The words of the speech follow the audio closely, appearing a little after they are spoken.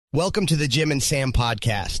Welcome to the Jim and Sam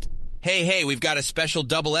podcast. Hey, we've got a special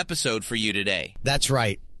double episode for you today. That's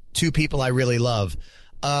right. Two people I really love.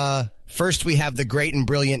 First we have the great and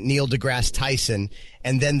brilliant Neil deGrasse Tyson,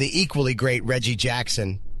 and then the equally great Reggie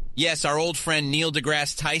Jackson. Yes, our old friend Neil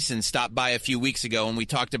deGrasse Tyson stopped by a few weeks ago, and we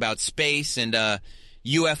talked about space and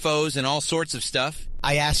UFOs and all sorts of stuff.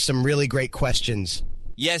 I asked some really great questions.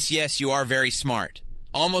 Yes, you are very smart.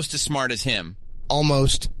 Almost as smart as him.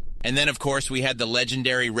 Almost. And then, of course, we had the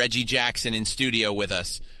legendary Reggie Jackson in studio with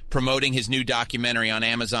us, promoting his new documentary on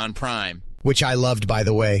Amazon Prime. Which I loved, by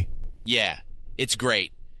the way. Yeah, it's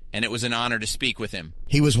great, and it was an honor to speak with him.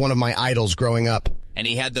 He was one of my idols growing up. And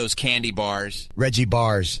he had those candy bars. Reggie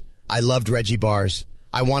bars. I loved Reggie bars.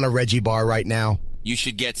 I want a Reggie bar right now. You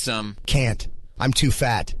should get some. Can't. I'm too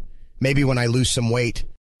fat. Maybe when I lose some weight.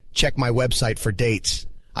 Check my website for dates.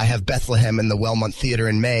 I have Bethlehem in the Wellmont Theater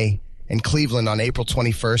in May, and Cleveland on April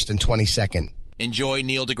 21st and 22nd. Enjoy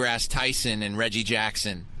Neil deGrasse Tyson and Reggie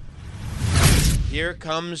Jackson. Here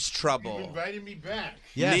comes trouble. You invited me back.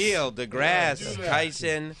 Yes. Neil deGrasse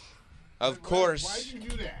Tyson, of course. Why'd you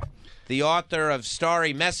do that? The author of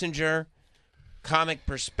Starry Messenger, Comic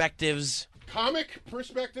Perspectives. Comic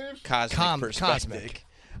perspectives? Cosmic Perspective.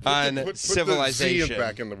 On Put civilization. the Z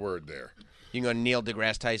back in the word there. You can go to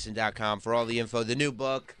neildegrassetyson.com for all the info. The new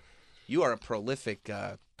book. You are a prolific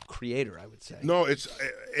creator, I would say. No, it's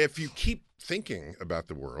if you keep thinking about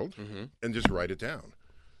the world and just write it down.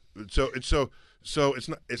 So it's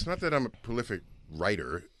not that I'm a prolific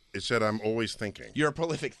writer. It's that I'm always thinking. You're a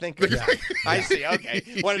prolific thinker. Yeah. I see. Okay.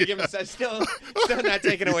 Wanted to give us that. Still not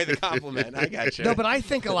taking away the compliment. I got you. No, but I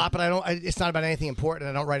think a lot, but I don't. It's not about anything important.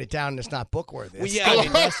 I don't write it down, and it's not book worthy. Well, yeah, I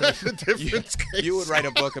mean, the difference. You would write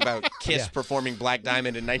a book about Kiss performing Black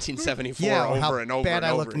Diamond in 1974 how and over bad and I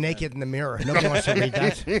over look again. naked in the mirror. Nobody wants to read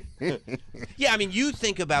that. Yeah, I mean, you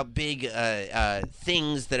think about big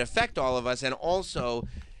things that affect all of us, and also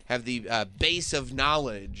have the base of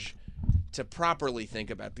knowledge to properly think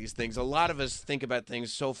about these things. A lot of us think about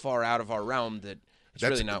things so far out of our realm that it's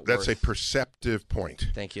really not That's worth. a perceptive point.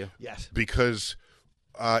 Thank you. Yes. Because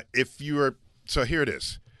if you are, so here it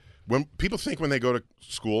is. When people think when they go to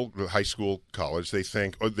school, high school, college, they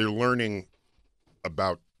think they're learning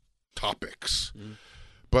about topics.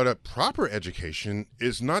 But a proper education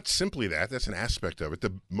is not simply that. That's an aspect of it.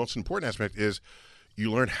 The most important aspect is you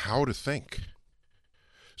learn how to think.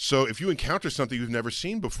 So if you encounter something you've never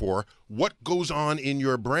seen before, what goes on in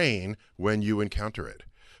your brain when you encounter it?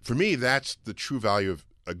 For me, that's the true value of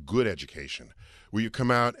a good education, where you come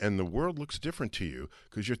out and the world looks different to you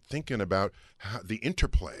because you're thinking about the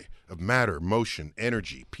interplay of matter, motion,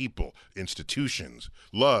 energy, people, institutions,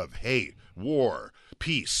 love, hate, war,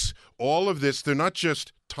 peace. All of this, they're not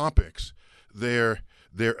just topics. They're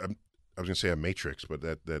I was going to say a matrix, but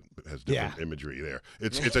that has different imagery there.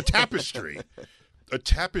 It's a tapestry. A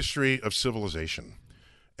tapestry of civilization.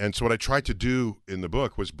 And so what I tried to do in the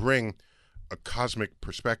book was bring a cosmic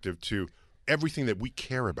perspective to everything that we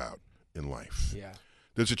care about in life. Yeah.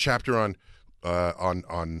 There's a chapter on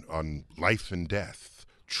life and death,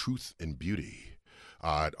 truth and beauty,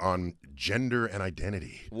 on gender and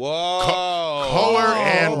identity. Whoa. Color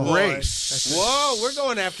and race. Whoa, we're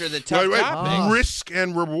going after the tough topics. Risk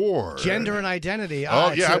and reward. Gender and identity.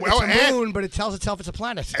 Oh, yeah. It's a moon, but it tells itself it's a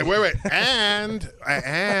planet. Wait.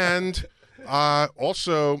 And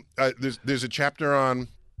also, there's a chapter on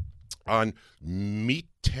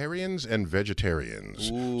meatarians and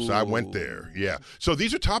vegetarians. Ooh. So I went there. Yeah. So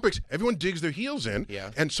these are topics everyone digs their heels in. Yeah.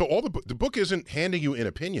 And so the book isn't handing you an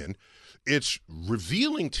opinion. It's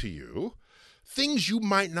revealing to you things you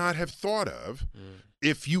might not have thought of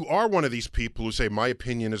if you are one of these people who say, my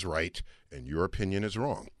opinion is right and your opinion is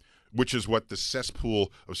wrong, which is what the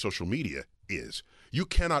cesspool of social media is. You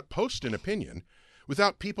cannot post an opinion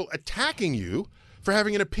without people attacking you for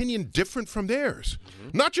having an opinion different from theirs.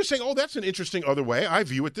 Not just saying, oh, that's an interesting other way. I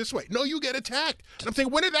view it this way. No, you get attacked. And I'm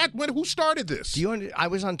thinking, who started this? I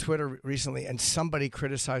was on Twitter recently, and somebody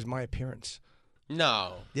criticized my appearance.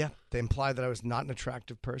 No. Yeah, they implied that I was not an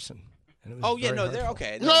attractive person. And it was Oh, yeah, very no, hurtful. they're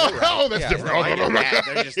okay. No, they're right. that's Yeah, different. no, Oh, I no, get no, that.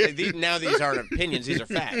 They're just, now these aren't opinions. These are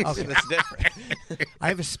facts. Okay. That's different. I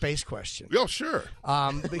have a space question. Oh, sure.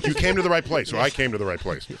 Because You came to the right place, or I came to the right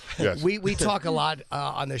place. Yes. we talk a lot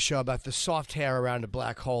on this show about the soft hair around a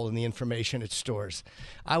black hole and the information it stores.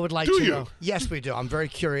 I would like Do to you? know. Yes, we do. I'm very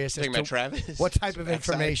curious as Talking to about Travis? what type of Backside?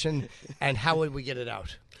 information and how would we get it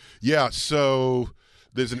out? Yeah, so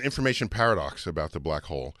there's an information paradox about the black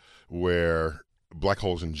hole, where black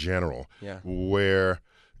holes in general, where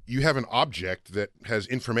you have an object that has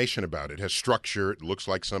information about it, has structure, it looks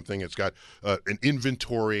like something, it's got an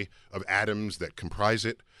inventory of atoms that comprise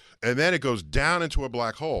it, and then it goes down into a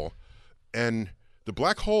black hole, and the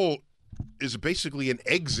black hole is basically an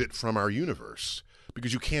exit from our universe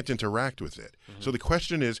because you can't interact with it. Mm-hmm. So the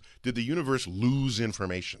question is, did the universe lose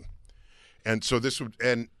information? And so this would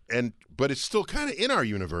but it's still kind of in our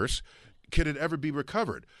universe. Could it ever be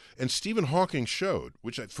recovered? And Stephen Hawking showed,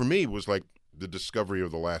 which for me was like the discovery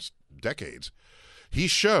of the last decades. He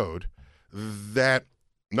showed that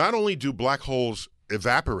not only do black holes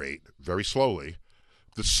evaporate very slowly,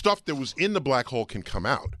 the stuff that was in the black hole can come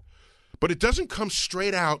out, but it doesn't come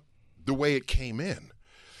straight out the way it came in.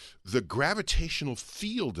 The gravitational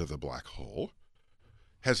field of the black hole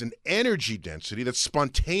has an energy density that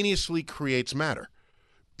spontaneously creates matter,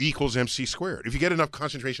 equals mc squared. If you get enough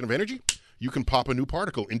concentration of energy, you can pop a new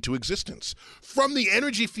particle into existence. From the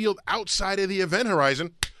energy field outside of the event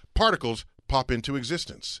horizon, particles pop into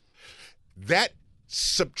existence. That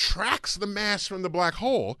subtracts the mass from the black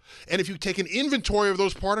hole, and if you take an inventory of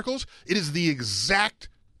those particles, it is the exact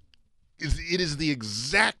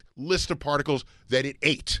list of particles that it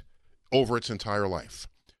ate over its entire life.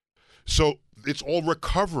 So it's all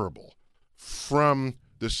recoverable from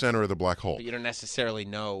the center of the black hole. But you don't necessarily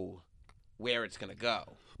know where it's going to go.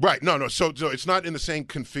 Right. No. So it's not in the same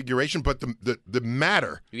configuration, but the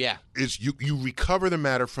matter is you recover the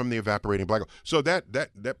matter from the evaporating black hole. So that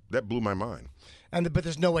blew my mind. But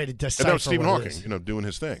there's no way to decipher. And that was Stephen what Hawking, doing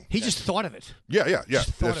his thing. He just thought of it. Yeah.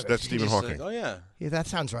 That's Stephen Hawking. Oh yeah, that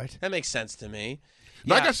sounds right. That makes sense to me.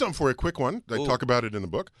 Now, I got something for you, a quick one. I talk about it in the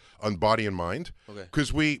book on body and mind. Okay.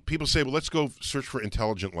 Because people say, well, let's go search for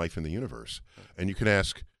intelligent life in the universe. And you can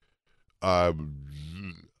ask, are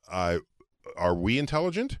we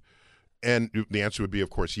intelligent? And the answer would be, of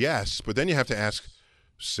course, yes. But then you have to ask,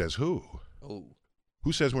 says who? Oh.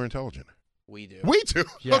 Who says we're intelligent? We do. We do.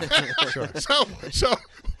 Yeah, okay. Sure. So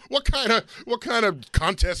what kind of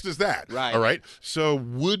contest is that? Right. All right. So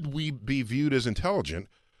would we be viewed as intelligent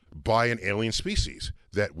by an alien species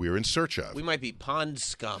that we're in search of? We might be pond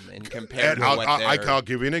scum in comparison to what I'll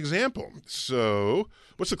give you an example. So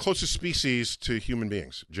what's the closest species to human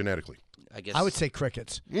beings genetically? I would say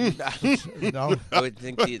crickets. No. I would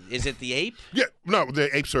think. Is it the ape? Yeah. No,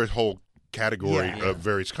 the apes are a whole category of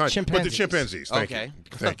various kinds. Chimpanzees. But the chimpanzees. Thank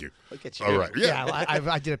you. Look at you. All right. Yeah,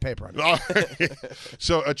 I did a paper on it.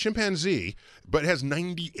 So a chimpanzee, but it has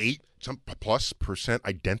 98%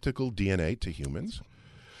 identical DNA to humans.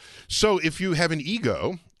 So if you have an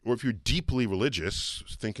ego, or if you're deeply religious,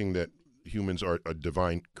 thinking that humans are a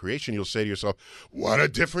divine creation, you'll say to yourself, what a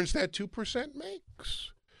difference that 2%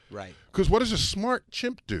 makes. Right. Because what does a smart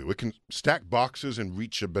chimp do? It can stack boxes and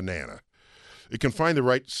reach a banana. It can find the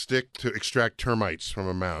right stick to extract termites from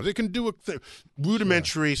a mouse. It can do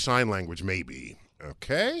rudimentary sign language, maybe.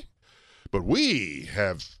 Okay? But we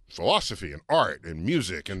have philosophy and art and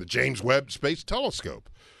music and the James Webb Space Telescope.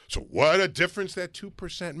 So what a difference that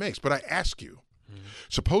 2% makes. But I ask you,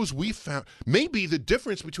 suppose we found maybe the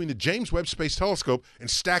difference between the James Webb Space Telescope and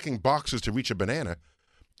stacking boxes to reach a banana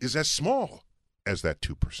is as small as that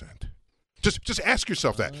 2%. Just ask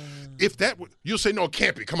yourself that. If that you'll say, no, it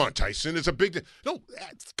can't be. Come on, Tyson. It's a big no,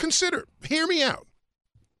 consider. Hear me out.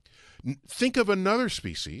 Think of another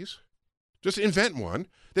species. Just invent one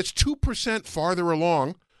that's 2% farther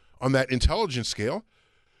along on that intelligence scale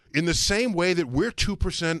in the same way that we're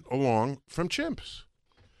 2% along from chimps.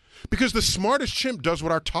 Because the smartest chimp does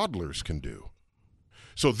what our toddlers can do.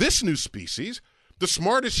 So this new species, the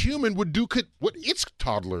smartest human would do what its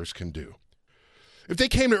toddlers can do. If they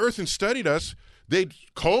came to Earth and studied us, they'd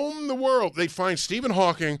comb the world. They'd find Stephen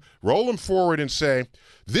Hawking, roll him forward and say,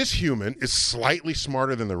 this human is slightly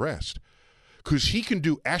smarter than the rest because he can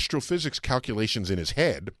do astrophysics calculations in his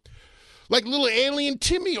head. Like little alien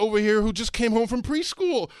Timmy over here who just came home from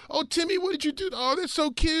preschool. Oh, Timmy, what did you do? Oh, that's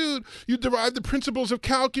so cute. You derived the principles of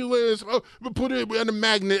calculus. Oh, put it on a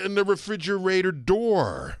magnet in the refrigerator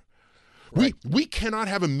door. Right. We cannot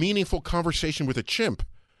have a meaningful conversation with a chimp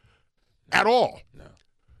at all. No.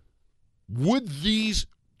 Would these,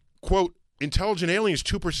 quote, intelligent aliens,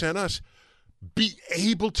 2% us, be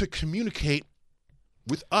able to communicate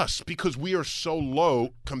with us because we are so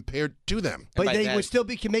low compared to them? But they would still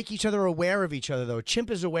make each other aware of each other, though. A chimp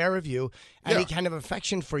is aware of you, and any kind of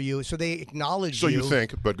affection for you, so they acknowledge so you. So you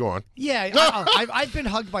think, but go on. Yeah, I've been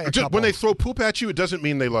hugged by a couple. When they throw poop at you, it doesn't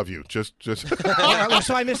mean they love you. Just. Well,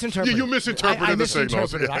 so I misinterpreted. You misinterpreted the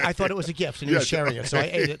signals. I thought it was a gift, and he was sharing it, so I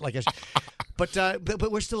ate it like a.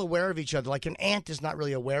 But we're still aware of each other. Like an ant is not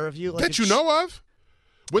really aware of you. Like that you know of?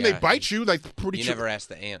 When they bite you, like pretty You never asked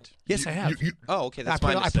the ant. Yes, I have. Oh, okay, that's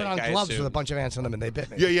my mistake. I put on gloves with a bunch of ants on them, and they bit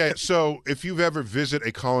me. Yeah. So if you've ever visited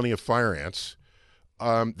a colony of fire ants,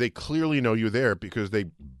 they clearly know you're there because they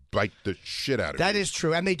bite the shit out of you. That is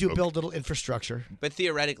true, and they do build little infrastructure. But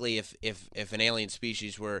theoretically, if an alien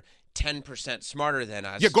species were 10% smarter than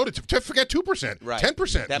us, go to forget 2%, right.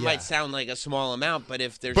 10%. That might sound like a small amount, but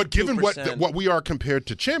if there's given 2%, what we are compared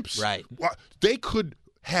to chimps, right. They could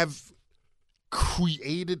have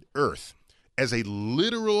created Earth as a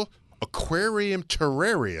literal aquarium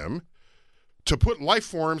terrarium to put life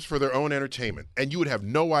forms for their own entertainment, and you would have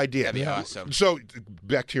no idea. That'd be awesome. So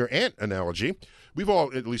back to your ant analogy, we've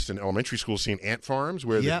all, at least in elementary school, seen ant farms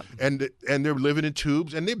where they're living in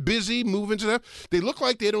tubes and they're busy moving stuff. They look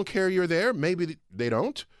like they don't care you're there. Maybe they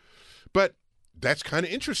don't, but that's kind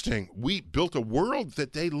of interesting. We built a world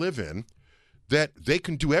that they live in that they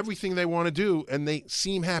can do everything they want to do, and they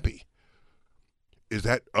seem happy. Is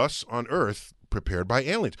that us on Earth prepared by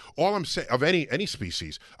aliens? All I'm saying, of any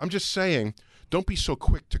species, I'm just saying, don't be so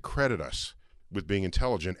quick to credit us with being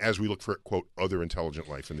intelligent as we look for, quote, other intelligent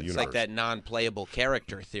life in the universe. It's like that non-playable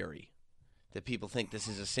character theory, that people think this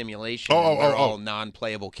is a simulation and we're all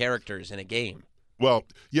non-playable characters in a game. Well,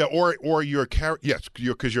 yeah, or you're a character, yes,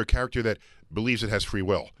 because you're a character that believes it has free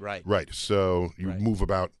will. Right. Right. So you move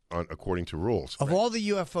about according to rules. Of all the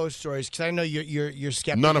UFO stories, because I know you're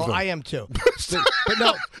skeptical. None of them. I am too. but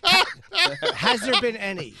no, has there been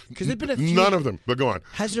any? Because there've been a few. None of them. But go on.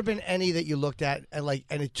 Has there been any that you looked at and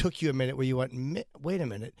it took you a minute where you went, wait a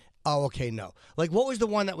minute? Oh, okay, no. Like, what was the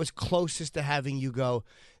one that was closest to having you go,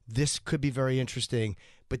 this could be very interesting,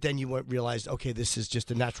 but then you realized, okay, this is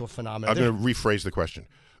just a natural phenomenon? I'm going to rephrase the question.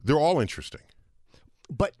 They're all interesting.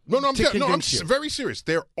 But I'm very serious.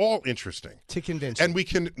 They're all interesting. To convince you. And we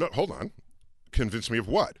can, hold on. Convince me of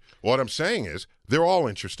what? What I'm saying is they're all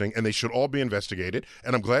interesting and they should all be investigated.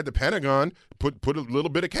 And I'm glad the Pentagon put a little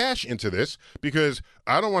bit of cash into this, because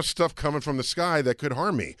I don't want stuff coming from the sky that could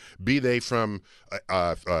harm me, be they from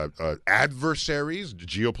adversaries,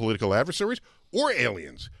 geopolitical adversaries, or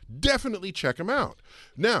aliens. Definitely check them out.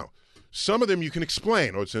 Now, some of them you can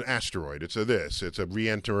explain. Oh, it's an asteroid. It's it's a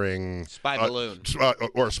re-entering spy balloon,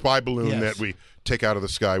 or a spy balloon that we take out of the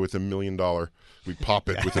sky with $1 million. We pop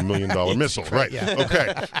it with $1 million missile, right? Yeah.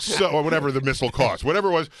 Okay. So, or whatever the missile cost, whatever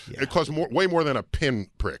it was, it cost way more than a pin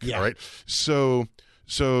prick. Yeah. All right. So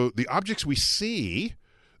the objects we see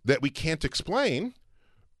that we can't explain,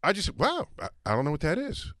 I don't know what that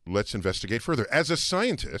is. Let's investigate further. As a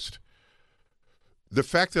scientist, the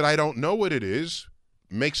fact that I don't know what it is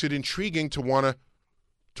makes it intriguing to want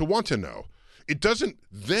to know. It doesn't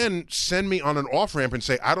then send me on an off-ramp and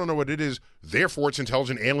say, I don't know what it is, therefore it's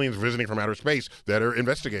intelligent aliens visiting from outer space that are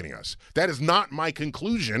investigating us. That is not my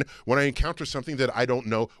conclusion when I encounter something that I don't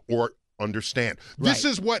know or understand. Right. This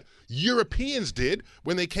is what Europeans did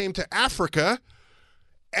when they came to Africa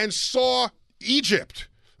and saw Egypt,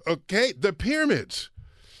 okay? The pyramids.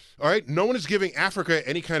 All right, no one is giving Africa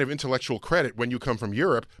any kind of intellectual credit when you come from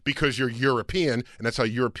Europe, because you're European, and that's how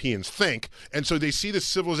Europeans think. And so they see this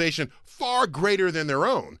civilization far greater than their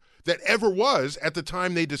own that ever was at the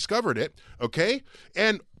time they discovered it, okay?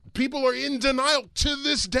 And people are in denial to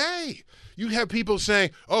this day. You have people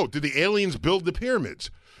saying, oh, did the aliens build the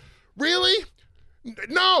pyramids? Really?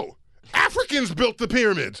 No. Africans built the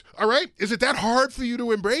pyramids, all right? Is it that hard for you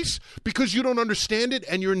to embrace? Because you don't understand it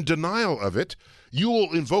and you're in denial of it, you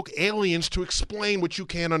will invoke aliens to explain what you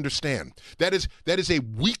can't understand. That is a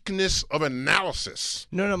weakness of analysis.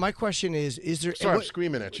 No, my question is there... Sorry, I'm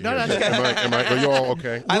screaming at you. No, are you all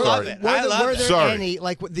okay? I love it. Were there any,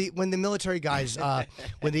 like when the military guys,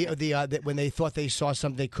 when they thought they saw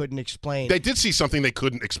something they couldn't explain? They did see something they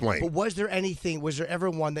couldn't explain. But was there ever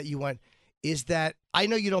one that you went... Is that, I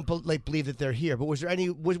know you don't believe that they're here, but was there any,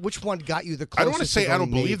 which one got you the closest? I don't want to say I don't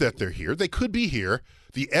believe that they're here. They could be here.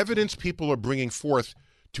 The evidence people are bringing forth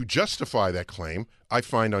to justify that claim, I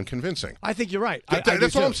find unconvincing. I think you're right.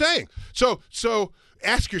 That's what I'm saying. So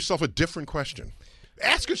ask yourself a different question.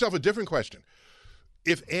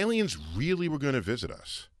 If aliens really were going to visit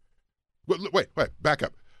us, wait, back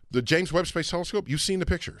up. The James Webb Space Telescope, you've seen the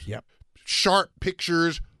pictures. Yep. Sharp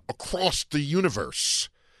pictures across the universe.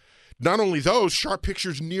 Not only those, sharp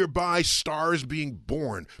pictures nearby stars being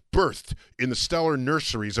born, birthed in the stellar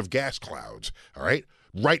nurseries of gas clouds, all right?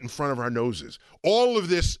 Right in front of our noses. All of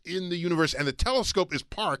this in the universe, and the telescope is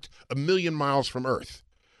parked 1 million miles from Earth.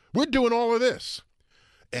 We're doing all of this.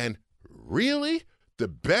 And really, the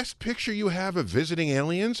best picture you have of visiting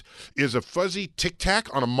aliens is a fuzzy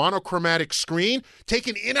tic-tac on a monochromatic screen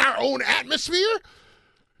taken in our own atmosphere?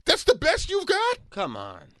 That's the best you've got? Come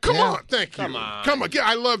on. Come on. Thank you. Come on.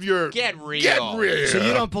 I love your... Get real. Get real. So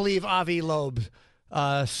you don't believe Avi Loeb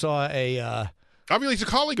saw a... Avi Loeb's a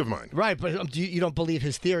colleague of mine. Right, but you don't believe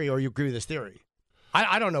his theory, or you agree with his theory?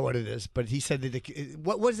 I don't know what it is, but he said that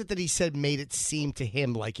what was it that he said made it seem to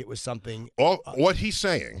him like it was something. What he's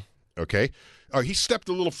saying, okay, he stepped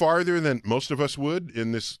a little farther than most of us would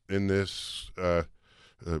in this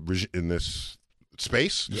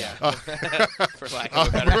space. Yeah. For lack of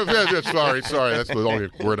a better. Sorry. That's the only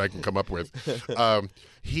word I can come up with.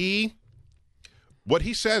 What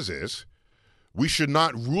he says is, we should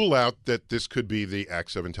not rule out that this could be the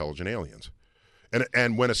acts of intelligent aliens.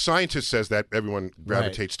 And when a scientist says that, everyone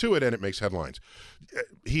gravitates to it, and it makes headlines.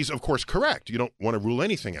 He's, of course, correct. You don't want to rule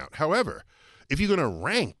anything out. However, if you're going to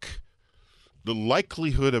rank the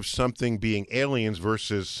likelihood of something being aliens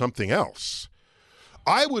versus something else,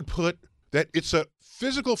 I would put that it's a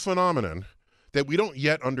physical phenomenon that we don't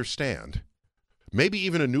yet understand, maybe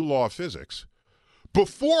even a new law of physics,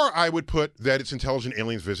 before I would put that it's intelligent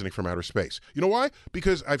aliens visiting from outer space. You know why?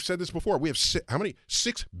 Because I've said this before. We have how many?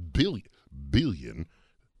 6 billion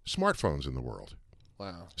smartphones in the world.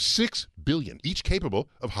 Wow. 6 billion, each capable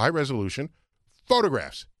of high-resolution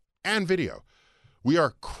photographs and video. We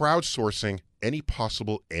are crowdsourcing any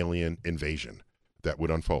possible alien invasion that would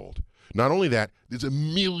unfold. Not only that, there's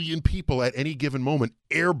 1 million people at any given moment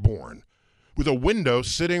airborne with a window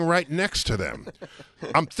sitting right next to them.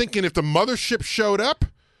 I'm thinking if the mothership showed up,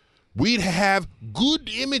 we'd have good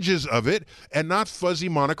images of it and not fuzzy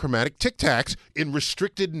monochromatic Tic Tacs in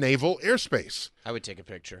restricted naval airspace. I would take a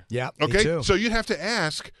picture. Yeah, Okay, me too. so you'd have to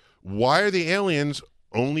ask, why are the aliens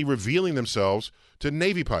only revealing themselves to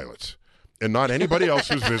Navy pilots and not anybody else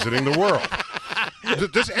who's visiting the world?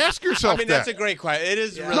 Just ask yourself that. I mean, that's a great question. It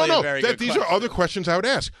is really a very good these question. are other questions I would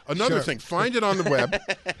ask. Another thing, find it on the web,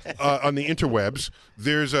 on the interwebs.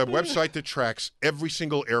 There's a website that tracks every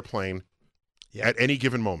single airplane at any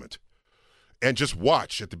given moment. And just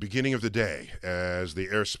watch at the beginning of the day as the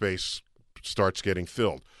airspace starts getting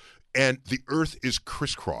filled. And the Earth is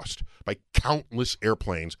crisscrossed by countless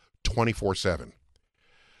airplanes 24/7.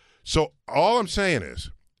 So all I'm saying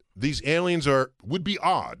is these aliens would be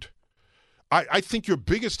odd. I think your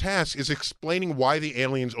biggest task is explaining why the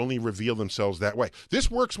aliens only reveal themselves that way.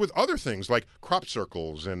 This works with other things like crop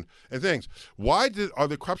circles and things. Why are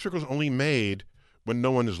the crop circles only made when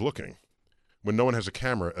no one is looking, when no one has a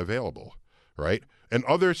camera available, right? And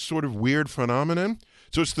other sort of weird phenomenon.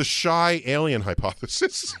 So it's the shy alien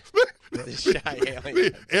hypothesis. The shy alien.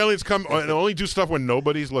 The aliens come and only do stuff when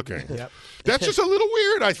nobody's looking. Yep. That's just a little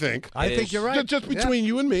weird, I think. I think you're right. Just between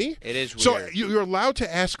you and me. It is weird. So you're allowed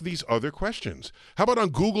to ask these other questions. How about on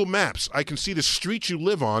Google Maps? I can see the street you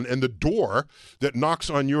live on and the door that knocks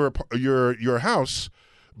on your house,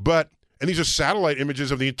 and these are satellite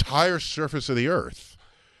images of the entire surface of the Earth,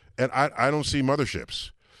 and I don't see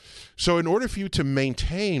motherships. So in order for you to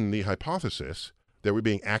maintain the hypothesis that we're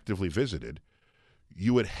being actively visited,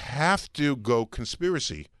 you would have to go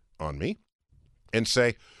conspiracy on me and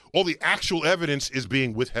say, all the actual evidence is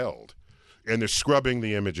being withheld and they're scrubbing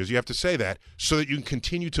the images. You have to say that so that you can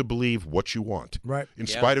continue to believe what you want, right? In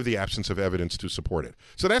spite of the absence of evidence to support it.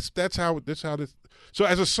 So that's how this. So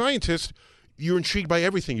as a scientist, you're intrigued by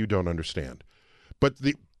everything you don't understand, but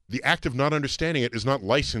the act of not understanding it is not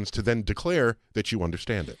licensed to then declare that you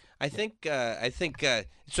understand it. I think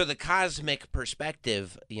so. The cosmic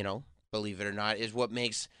perspective, believe it or not, is what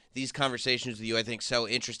makes these conversations with you, I think, so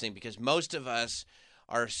interesting, because most of us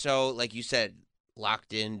are so, like you said,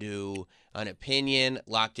 locked into an opinion,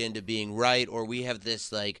 locked into being right, or we have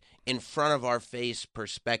this in front of our face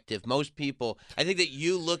perspective. Most people, I think that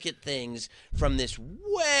you look at things from this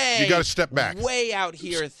you got to step back, way out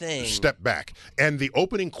here thing. Step back. And the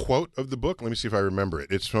opening quote of the book, let me see if I remember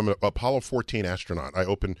it. It's from an Apollo 14 astronaut.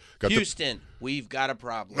 Houston, we've got a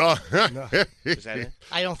problem. No. Was that it?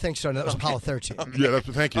 I don't think so. That was Apollo 13. Yeah,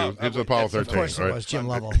 thank you. It was Apollo 13. Of course it right? was Jim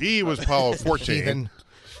Lovell. He was Apollo 14. Heathen.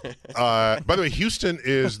 By the way, Houston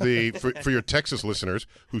is for your Texas listeners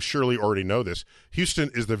who surely already know this,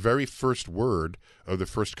 Houston is the very first word of the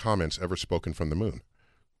first comments ever spoken from the moon.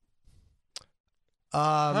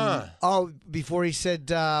 Oh, before he said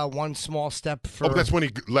one small step for... Oh, that's when he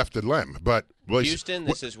left the LEM. But Houston,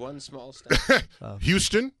 this is one small step.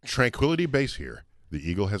 Houston, Tranquility Base here. The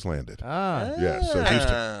Eagle has landed. Yeah, so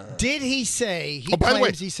Houston. Did he say, by the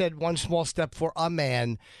way, he said one small step for a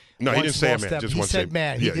man. No, he didn't say a man. Step. Just he one said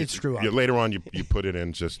man. He did screw up. Yeah, later on, you put it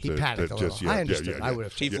in just. He panicked a little. I understood. I would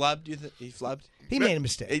have. He flubbed. He flubbed. He made a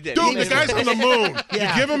mistake. He did. Dude, the guy's on the moon.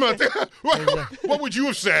 Yeah. You give him a. What would you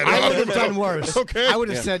have said? I would have done worse. Okay. I would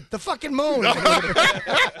have said the fucking moon.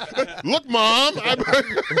 Look, Mom.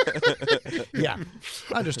 Yeah,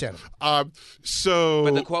 understand. So.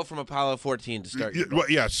 But the quote from Apollo 14 to start.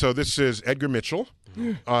 So this is Edgar Mitchell,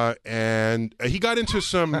 And he got into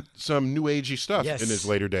some new agey stuff Yes. in his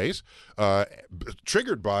later days,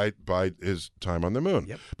 triggered by his time on the moon.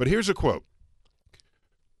 Yep. But here's a quote: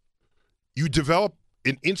 You develop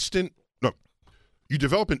an instant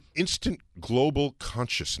global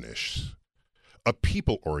consciousness, a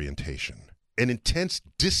people orientation, an intense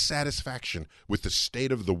dissatisfaction with the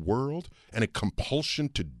state of the world, and a compulsion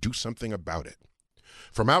to do something about it.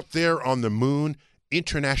 From out there on the moon,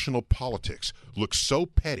 international politics looks so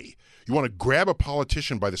petty. You want to grab a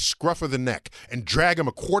politician by the scruff of the neck and drag him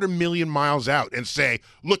 250,000 miles out and say,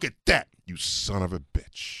 "Look at that, you son of a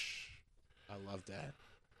bitch." I love that.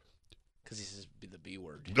 Because he says the B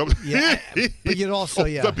word. Yeah, but you'd also,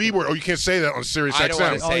 The B word. Oh, you can't say that on Sirius XM. I don't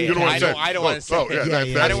want to say You it. don't want to say it. I don't want to say it.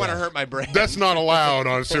 Yeah, I don't want to hurt my brain. That's not allowed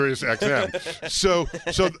on Sirius XM. So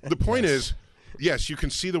the point is, yes, you can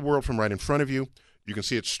see the world from right in front of you. You can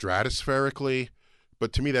see it stratospherically,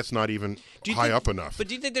 but to me, that's not even high up enough. But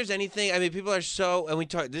do you think there's anything? I mean, people are so, and we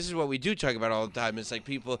talk. This is what we do talk about all the time. It's like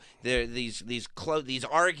people, there these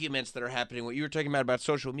arguments that are happening. What you were talking about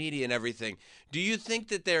social media and everything. Do you think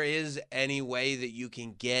that there is any way that you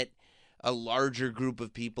can get a larger group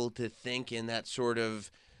of people to think in that sort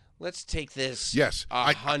of, let's take this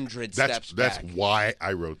 100 steps back? That's why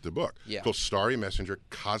I wrote the book. Yeah. It's called Starry Messenger,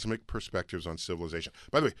 Cosmic Perspectives on Civilization.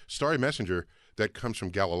 By the way, Starry Messenger, that comes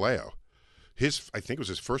from Galileo. I think it was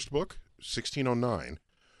his first book, 1609.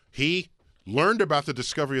 He learned about the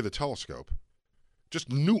discovery of the telescope, just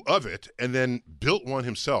knew of it, and then built one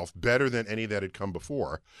himself better than any that had come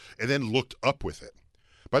before, and then looked up with it.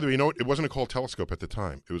 By the way, you know what? It wasn't called telescope at the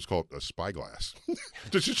time. It was called a spyglass.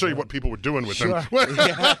 Just to show you what people were doing with them.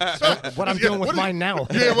 what I'm doing with mine now.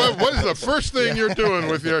 Yeah, what is the first thing you're doing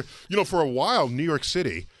with your... For a while, New York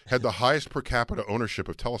City had the highest per capita ownership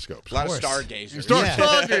of telescopes. A lot of stargazers.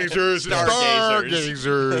 Stargazers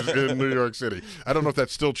in New York City. I don't know if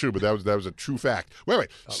that's still true, but that was a true fact. Wait.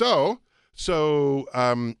 So,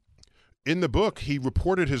 in the book, he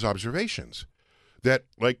reported his observations that,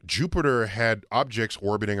 like, Jupiter had objects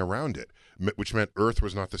orbiting around it, which meant Earth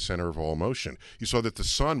was not the center of all motion. He saw that the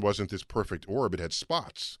sun wasn't this perfect orb. It had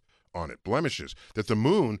spots on it, blemishes, that the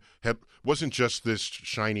moon wasn't just this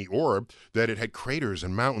shiny orb, that it had craters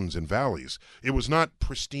and mountains and valleys. It was not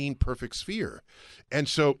pristine, perfect sphere. And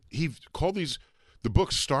so he called the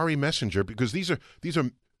book Starry Messenger, because these are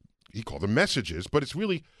he called them messages, but it's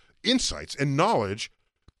really insights and knowledge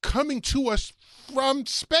coming to us from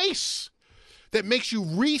space that makes you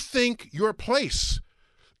rethink your place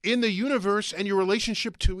in the universe and your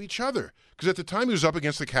relationship to each other. Because at the time he was up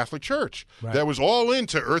against the Catholic Church. Right. That was all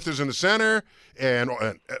into Earth is in the center and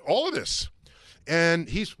all of this. And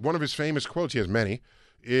one of his famous quotes, he has many,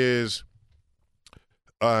 is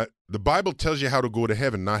the Bible tells you how to go to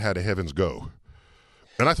heaven, not how the heavens go.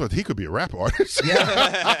 And I thought he could be a rap artist.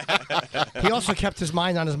 Yeah. He also kept his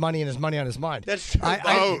mind on his money and his money on his mind. That's true.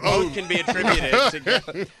 Both can be attributed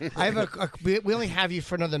to... I have we only have you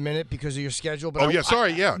for another minute because of your schedule. But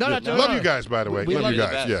sorry. Love you guys, by the way. Love you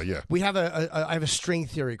guys. Yeah. We have I have a string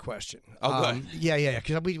theory question. Oh, yeah.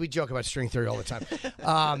 Because we joke about string theory all the time.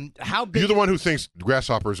 How big? You're the one who thinks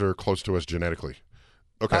grasshoppers are close to us genetically.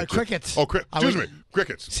 Okay. Crickets. Oh, excuse me.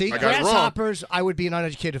 Crickets. See, I got grasshoppers, I would be an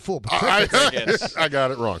uneducated fool. But crickets. I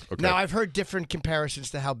got it wrong. Okay. Now, I've heard different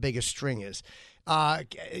comparisons to how big a string is.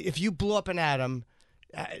 If you blew up an atom,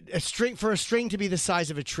 for a string to be the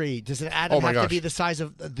size of a tree, does an atom have to be the size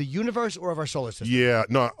of the universe or of our solar system? Yeah.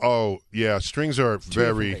 No. Oh, yeah. Strings are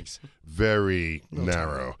very, very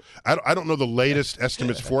narrow. I don't know the latest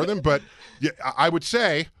estimates for them, but I would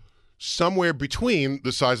say somewhere between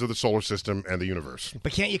the size of the solar system and the universe.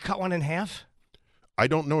 But can't you cut one in half? I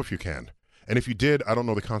don't know if you can. And if you did, I don't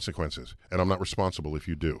know the consequences. And I'm not responsible if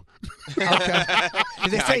you do. Okay.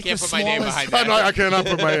 They say I can't put my name behind that. I cannot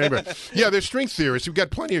put my name behind that. Yeah, there's string theorists. You've got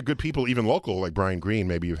plenty of good people, even local, like Brian Greene.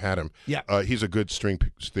 Maybe you've had him. Yeah. He's a good string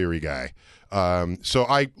theory guy. So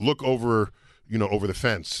I look over the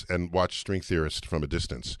fence and watch string theorists from a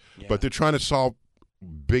distance. Yeah. But they're trying to solve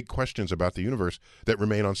big questions about the universe that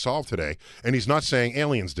remain unsolved today. And he's not saying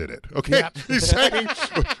aliens did it, okay? Yep. He's saying,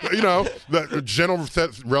 the general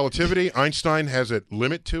relativity, Einstein has a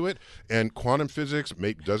limit to it, and quantum physics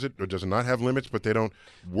does it or does it not have limits, but they don't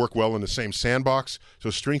work well in the same sandbox. So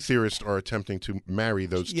string theorists are attempting to marry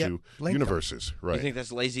those two universes. Right. You think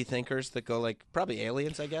that's lazy thinkers that go probably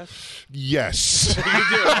aliens, I guess? Yes. You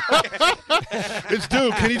do.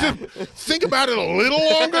 Dude, can you just think about it a little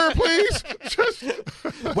longer, please?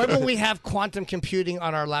 When will we have quantum computing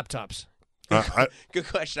on our laptops? Good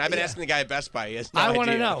question. I've been asking the guy at Best Buy. He has no I want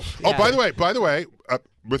to idea. know. Oh, Yeah. by the way,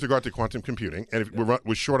 with regard to quantum computing, and if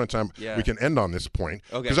we're short on time, we can end on this point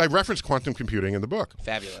because I reference quantum computing in the book.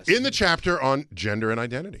 Fabulous. In the chapter on gender and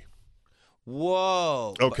identity.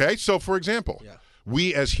 Whoa. Okay, so for example,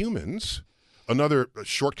 we as humans, another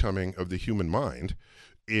shortcoming of the human mind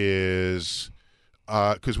is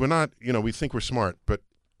because we're not, we think we're smart, but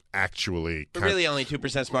actually We're really only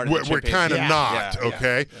 2% smarter than we're kind of not, Yeah,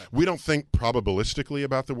 okay? yeah. We don't think probabilistically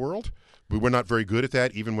about the world. We're not very good at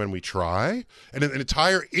that even when we try. And an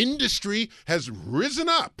entire industry has risen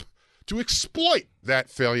up to exploit that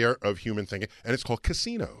failure of human thinking, and it's called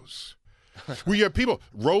casinos. Where you have people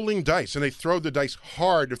rolling dice, and they throw the dice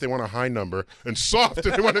hard if they want a high number and soft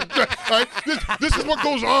if they want to. Right? This is what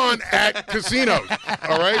goes on at casinos,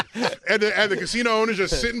 all right? And the casino owners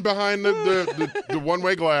just sitting behind the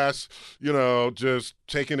one-way glass, just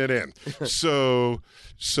taking it in. So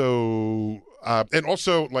and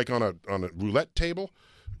also like on a roulette table,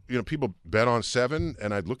 people bet on 7,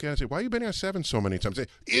 and I'd look at it and say, why are you betting on 7 so many times? They say,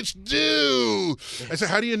 it's due. I said,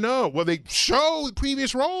 how do you know? Well, they show the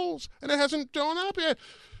previous rolls, and it hasn't shown up yet.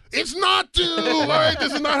 It's not due, all right?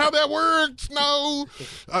 This is not how that works. No.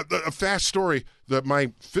 A fast story,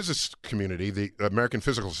 my physicist community, the American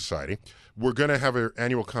Physical Society, we're going to have an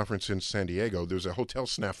annual conference in San Diego. There's a hotel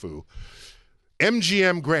snafu.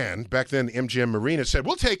 MGM Grand, back then MGM Marina, said,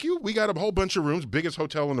 we'll take you. We got a whole bunch of rooms, biggest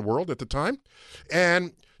hotel in the world at the time.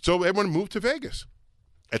 And so everyone moved to Vegas.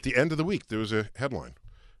 At the end of the week, there was a headline.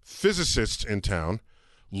 Physicists in town,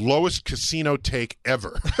 lowest casino take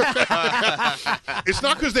ever. It's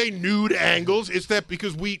not because they nude angles. It's that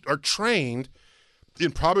because we are trained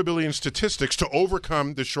in probability and statistics to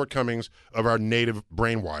overcome the shortcomings of our native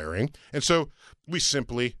brain wiring. And so we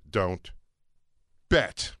simply don't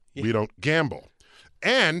bet. Yeah. We don't gamble.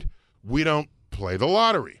 And we don't play the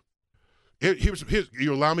lottery. Here's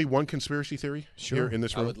you allow me one conspiracy theory here in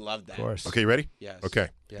this room? I would love that. Of course. Okay, you ready? Yes. Okay.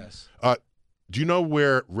 Yes. Do you know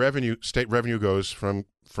where state revenue goes from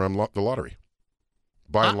the lottery?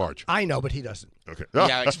 By and large. I know, but he doesn't. Okay.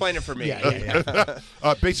 Yeah, explain it for me.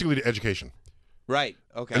 Basically to education. Right.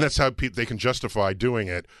 Okay. And that's how they can justify doing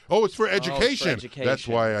it. Oh, it's for education. It's for education. That's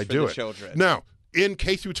why I do the it. Children. Now, in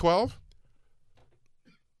K through 12,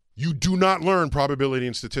 you do not learn probability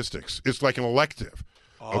and statistics. It's like an elective.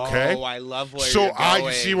 Okay. Oh, I love where so you're going.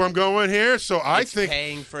 I see where I'm going here. So I it's think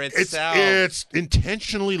paying for itself. It's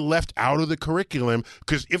intentionally left out of the curriculum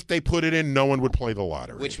because if they put it in, no one would play the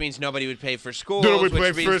lottery. Which means nobody would pay for school. No one would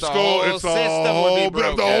pay for school.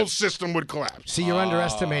 The whole system would collapse. See, you're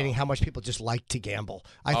underestimating how much people just like to gamble.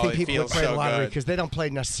 I think people would play the lottery because they don't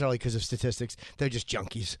play necessarily because of statistics. They're just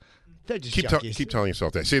junkies. They're just junkies. Keep telling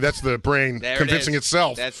yourself that. See, that's the brain convincing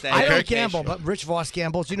itself. That's I don't gamble, but Rich Voss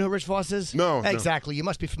gambles. Do you know who Rich Voss is? No. Exactly. You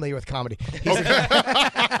must be familiar with comedy.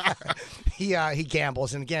 He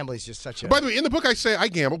gambles, and gambling is just such a... By the way, in the book I say I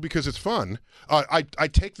gamble because it's fun. I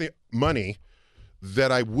take the money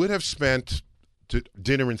that I would have spent to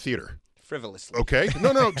dinner and theater. Frivolously. Okay?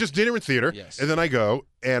 No, just dinner and theater. Yes. And then I go,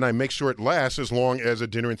 and I make sure it lasts as long as a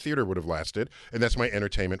dinner and theater would have lasted, and that's my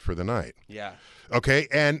entertainment for the night. Yeah. Okay,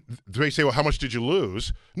 and they say, well, how much did you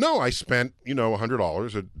lose? No, I spent,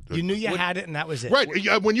 $100. You knew you had it, and that was it. Right.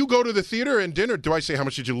 When you go to the theater and dinner, do I say, how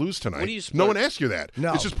much did you lose tonight? What do you No one asks you that.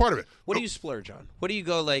 No. It's just part of it. What do you splurge on? What do you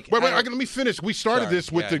go like? Wait, let me finish. We started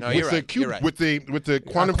this with the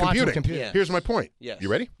quantum computing. Yes. Here's my point. Yes. You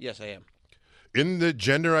ready? Yes, I am. In the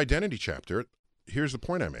gender identity chapter, here's the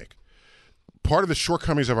point I make. Part of the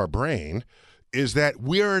shortcomings of our brain is that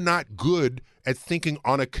we are not good at thinking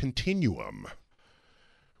on a continuum.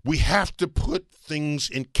 We have to put things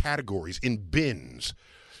in categories, in bins,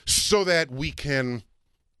 so that we can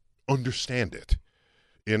understand it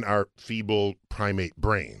in our feeble primate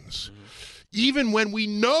brains. Mm-hmm. Even when we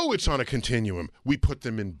know it's on a continuum, we put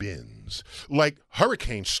them in bins, like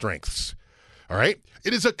hurricane strengths. All right?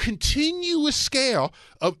 It is a continuous scale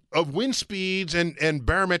of wind speeds and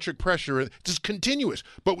barometric pressure. It's just continuous.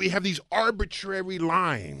 But we have these arbitrary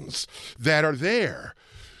lines that are there.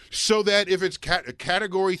 So that if it's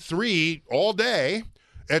category 3 all day,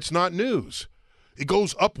 it's not news. It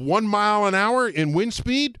goes up 1 mile an hour in wind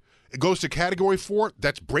speed. It goes to category 4.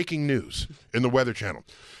 That's breaking news in the Weather Channel.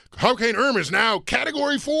 Hurricane Irma is now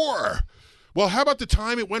category 4. Well, how about the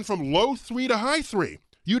time it went from low 3 to high 3?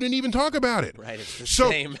 You didn't even talk about it. Right, it's the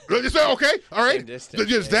same. Is that okay? All right. There's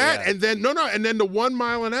that, and then and then the 1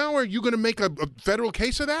 mile an hour. You going to make a federal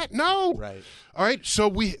case of that? No. Right. All right. So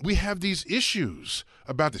we have these issues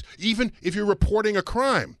about this. Even if you're reporting a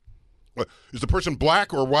crime, is the person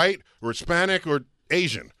black or white or Hispanic or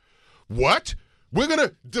Asian? What? We're going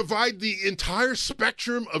to divide the entire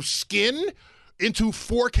spectrum of skin into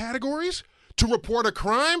 4 categories to report a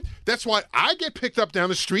crime. That's why I get picked up down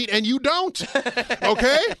the street and you don't.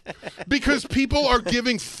 Okay? Because people are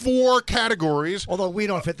giving 4 categories. Although we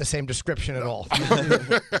don't fit the same description at all.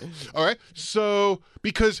 All right? So,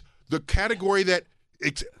 because the category that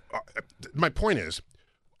my point is,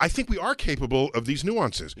 I think we are capable of these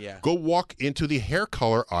nuances. Yeah. Go walk into the hair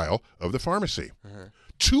color aisle of the pharmacy.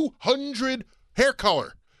 200 hair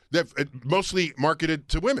color that mostly marketed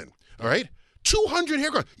to women. All right? 200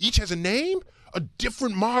 hair color. Each has a name, a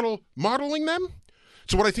different model modeling them.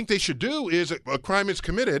 So what I think they should do is a crime is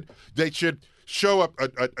committed, they should show up a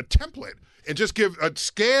template and just give a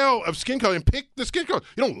scale of skin color and pick the skin color.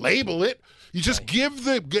 You don't label it. You just give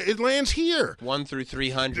it lands here. 1 through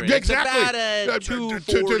 300. Exactly. It's about a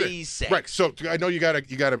 246. Right. So I know you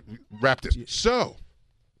gotta wrap this. So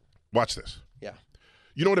watch this. Yeah.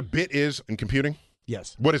 You know what a bit is in computing?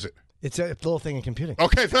 Yes. What is it? It's a little thing in computing.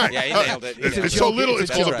 Okay, thanks. Yeah, he nailed it. It's so little, it's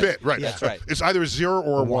called a bit. Right. That's right. It's either a 0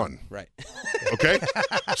 or a 1. Right. Okay?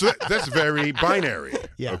 So that's very binary.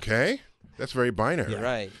 Yeah. Okay? That's very binary. Yeah.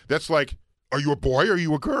 Right. That's like, are you a boy or are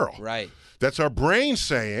you a girl? Right. That's our brain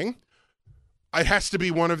saying, it has to be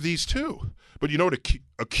one of these two. But you know what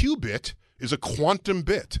a qubit is? A quantum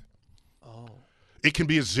bit. Oh. It can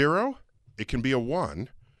be a 0, it can be a 1,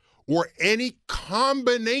 or any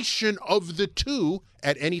combination of the two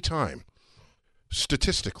at any time,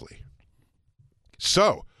 statistically.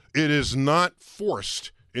 So it is not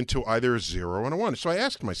forced into either a 0 and a 1. So I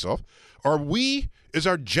asked myself, is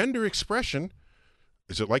our gender expression,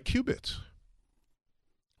 is it like qubits?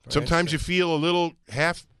 Sometimes you feel a little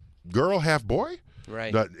half girl, half boy.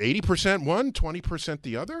 Right. 80% one, 20%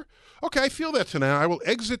 the other. Okay, I feel that tonight. I will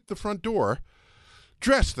exit the front door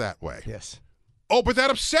dressed that way. Yes. Oh, but that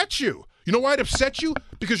upsets you. You know why it upsets you?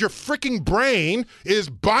 Because your freaking brain is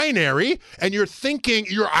binary and you're thinking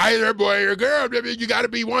you're either a boy or a girl. You got to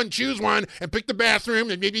be one, choose one, and pick the bathroom.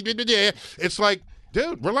 It's like,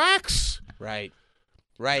 dude, relax. Right.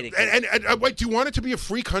 Right. And wait, do you want it to be a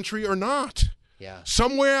free country or not? Yeah.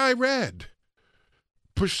 Somewhere I read,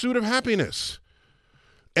 pursuit of happiness.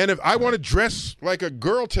 And if I want to dress like a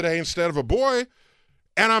girl today instead of a boy,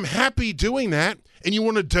 and I'm happy doing that, and you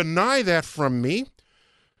want to deny that from me,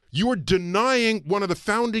 you are denying one of the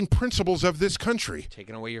founding principles of this country.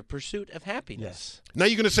 Taking away your pursuit of happiness. Now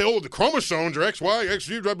you're going to say, oh, the chromosomes are X, Y, X,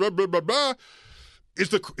 blah, blah, blah, blah, blah.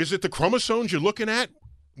 Is it the chromosomes you're looking at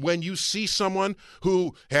when you see someone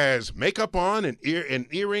who has makeup on and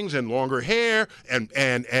earrings and longer hair and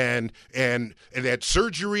had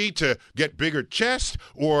surgery to get bigger chest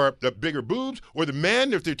or the bigger boobs, or the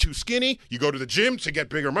men, if they're too skinny, you go to the gym to get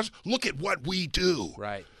bigger muscles? Look at what we do.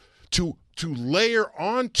 Right. To layer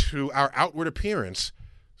onto our outward appearance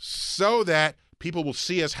so that people will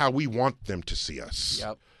see us how we want them to see us.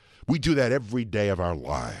 Yep. We do that every day of our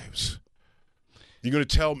lives. You're going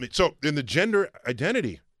to tell me. So in the gender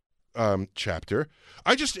identity chapter,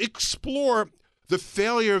 I just explore the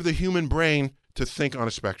failure of the human brain to think on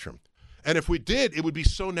a spectrum. And if we did, it would be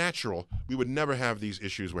so natural, we would never have these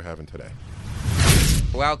issues we're having today.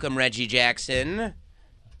 Welcome, Reggie Jackson,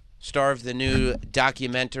 star of the new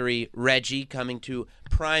documentary Reggie, coming to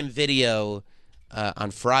Prime Video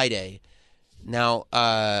on Friday. Now,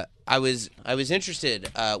 I was interested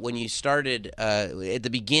when you started at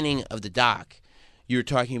the beginning of the doc. You were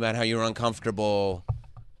talking about how you were uncomfortable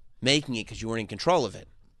making it because you weren't in control of it,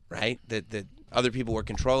 right? That other people were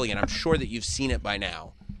controlling it. I'm sure that you've seen it by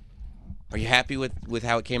now. Are you happy with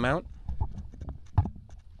how it came out?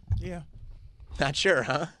 Yeah. Not sure,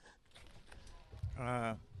 huh?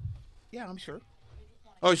 Yeah, I'm sure.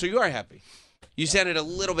 Oh, so you are happy. You sounded a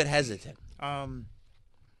little bit hesitant. I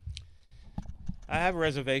have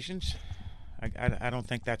reservations. I don't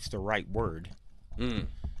think that's the right word. You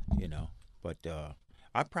know, but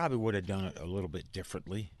I probably would have done it a little bit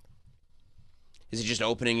differently. Is it just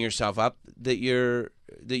opening yourself up that you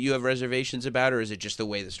have reservations about, or is it just the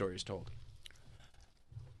way the story is told?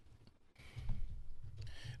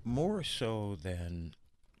 More so than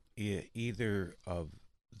either of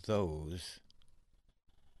those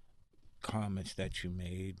comments that you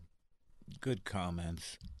made, good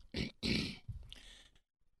comments.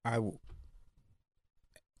 I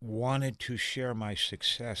wanted to share my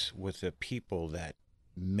success with the people that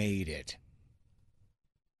made it,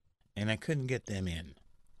 and I couldn't get them in.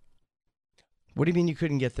 What do you mean you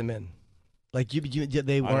couldn't get them in? Like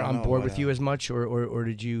they weren't on board with you as much, or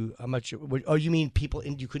did you? How much? Oh, you mean people?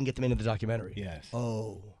 You couldn't get them into the documentary? Yes.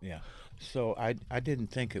 Oh. Yeah. So I didn't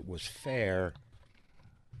think it was fair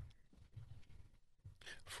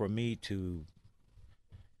for me to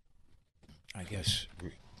I guess,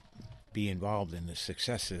 be involved in the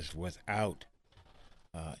successes without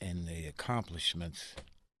and the accomplishments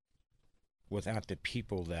without the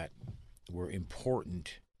people that were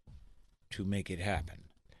important to make it happen.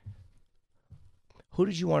 Who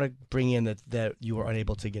did you want to bring in that you were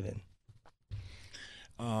unable to get in?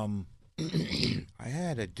 I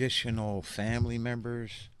had additional family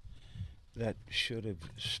members that should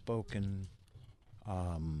have spoken.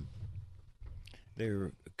 There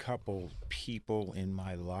were a couple people in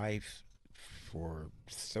my life for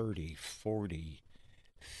 30, 40,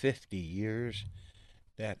 50 years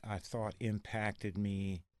that I thought impacted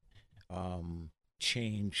me,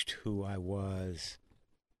 changed who I was,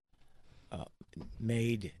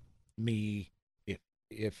 made me,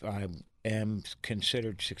 if I am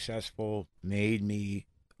considered successful, made me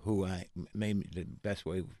the best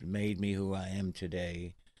way, made me who I am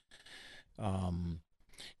today.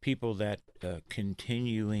 People that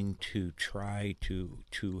continuing to try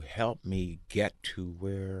to help me get to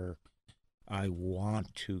where I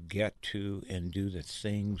want to get to and do the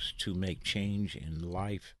things to make change in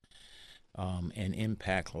life, and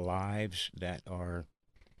impact lives that are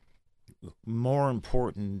more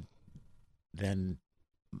important than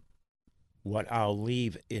what I'll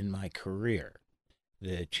leave in my career.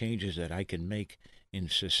 The changes that I can make in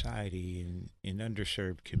society, in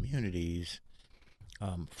underserved communities,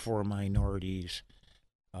 for minorities,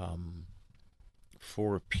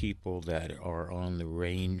 for people that are on the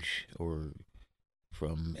range, or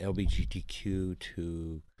from LGBTQ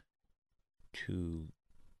to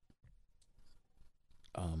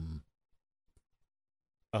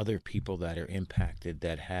other people that are impacted,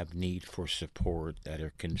 that have need for support, that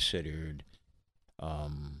are considered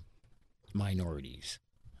minorities,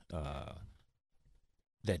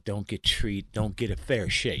 that don't get a fair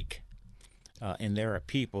shake. And there are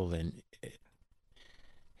people in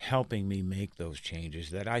helping me make those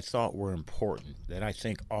changes that I thought were important, that I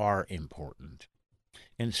think are important.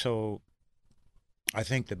 And so I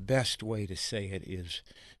think the best way to say it is,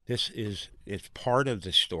 it's part of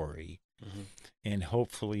the story. Mm-hmm. And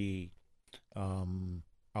hopefully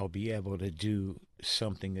I'll be able to do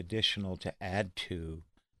something additional to add to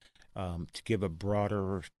give a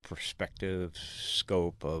broader perspective,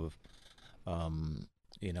 scope of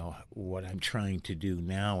what I'm trying to do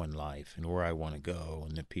now in life and where I want to go,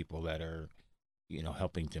 and the people that are,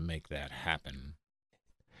 helping to make that happen.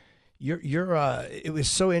 It was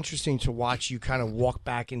so interesting to watch you kind of walk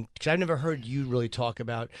back, because I've never heard you really talk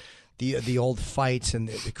about the old fights and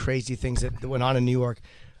the crazy things that went on in New York.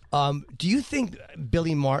 Do you think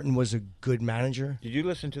Billy Martin was a good manager? Did you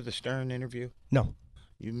listen to the Stern interview? No.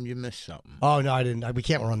 You missed something. Oh, no, I didn't. We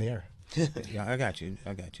can't. We're on the air. Yeah, I got you.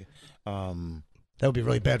 That would be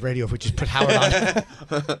really bad radio if we just put Howard on.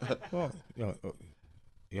 Well,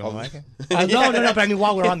 you don't like it? No. But I mean,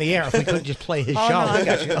 while we're on the air, if we couldn't just play his show. No, I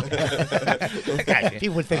got you. I got you.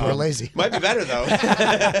 People would think we're lazy. Might be better, though.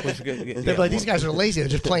 They'd be like, these guys are lazy. They're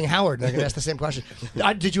just playing Howard, and they're going to ask the same question.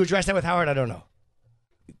 Did you address that with Howard? I don't know.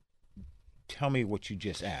 Tell me what you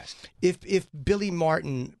just asked. If Billy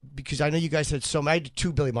Martin, because I know you guys had I had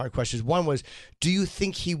two Billy Martin questions. One was, do you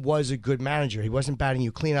think he was a good manager? He wasn't batting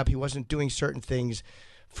you cleanup. He wasn't doing certain things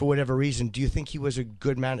for whatever reason. Do you think he was a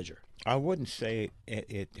good manager? I wouldn't say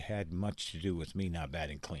it had much to do with me not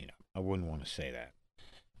batting cleanup. I wouldn't want to say that.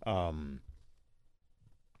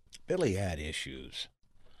 Billy had issues,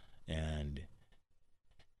 and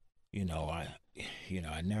I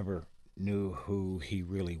never knew who he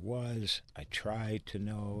really was. I tried to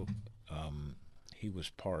know. He was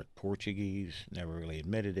part Portuguese, never really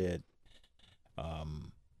admitted it.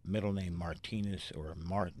 Middle name Martinez, or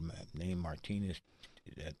name Martinez,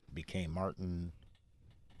 that became Martin.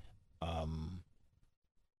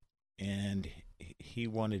 And he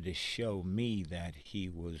wanted to show me that he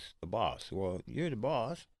was the boss. Well, you're the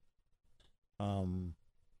boss. So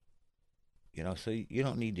you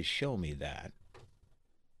don't need to show me that.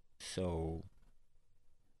 So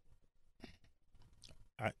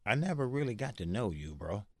I never really got to know you,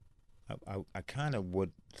 bro. I kind of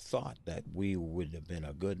thought that we would have been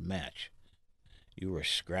a good match. You were a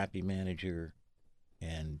scrappy manager,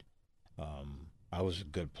 and I was a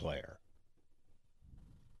good player.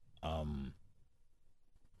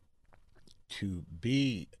 To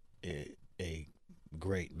be a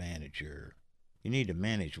great manager, you need to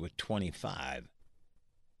manage with 25.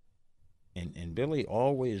 And Billy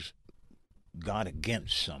always got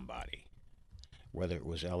against somebody, whether it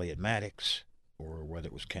was Elliot Maddox, or whether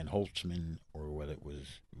it was Ken Holtzman, or whether it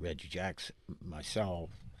was Reggie Jackson, myself.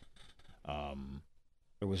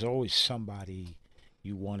 There was always somebody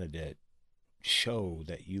you wanted to show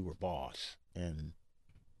that you were boss. And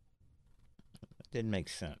Didn't make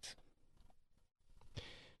sense.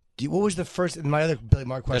 What was the first? And my other Billy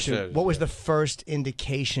Mark question: what was the first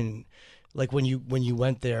indication, like when you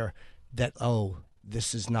went there, that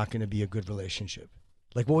this is not going to be a good relationship?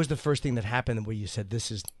 Like, what was the first thing that happened where you said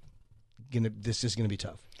this is gonna be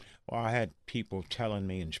tough? Well, I had people telling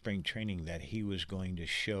me in spring training that he was going to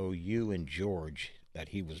show you and George that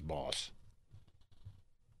he was boss.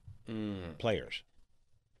 Players.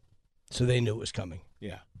 So they knew it was coming.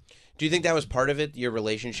 Yeah. Do you think that was part of it, your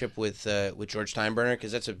relationship with George Steinbrenner?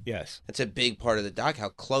 Because that's a big part of the doc. How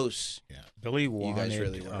close? Yeah. Billy wanted guys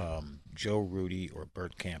really were. Joe Rudy or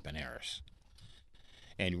Bert Campaneris,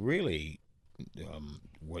 and really,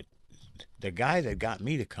 what the guy that got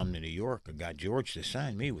me to come to New York or got George to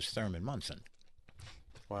sign me was Thurman Munson.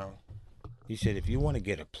 Wow. He said, if you want to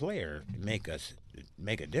get a player to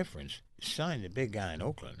make a difference, sign the big guy in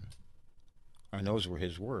Oakland. And those were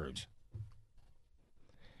his words.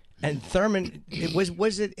 And Thurman,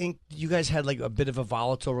 you guys had like a bit of a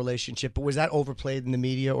volatile relationship, but was that overplayed in the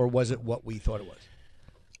media, or was it what we thought it was?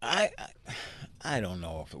 I don't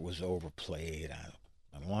know if it was overplayed.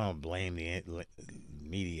 I don't want to blame the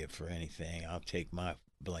media for anything. I'll take my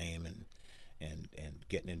blame and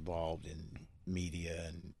getting involved in media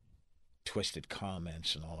and twisted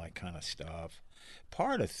comments and all that kind of stuff.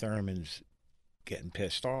 Part of Thurman's getting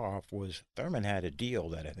pissed off was Thurman had a deal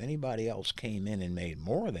that if anybody else came in and made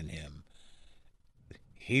more than him,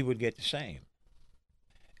 he would get the same.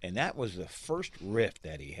 And that was the first rift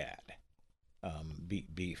that he had,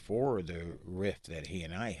 before the rift that he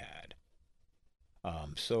and I had.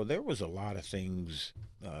 So there was a lot of things,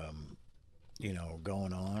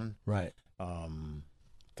 going on. Right.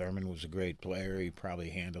 Thurman was a great player. He probably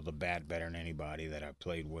handled the bat better than anybody that I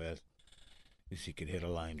played with. He could hit a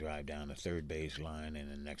line drive down the third base line, and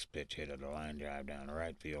the next pitch hit a line drive down the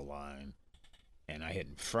right field line. And I hit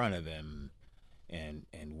in front of him, and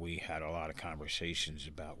we had a lot of conversations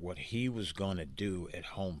about what he was going to do at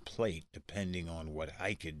home plate, depending on what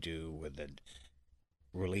I could do with the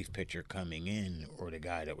relief pitcher coming in or the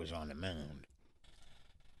guy that was on the mound.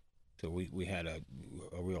 So we had a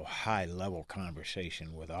real high-level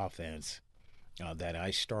conversation with offense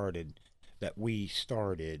that we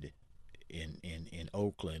started in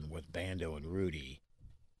Oakland with Bando and Rudy.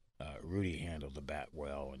 Rudy handled the bat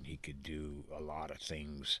well, and he could do a lot of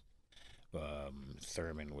things.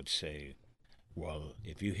 Thurman would say, well,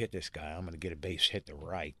 if you hit this guy, I'm going to get a base hit to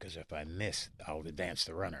right, because if I miss, I'll advance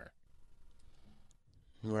the runner.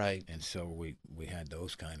 Right. And so we had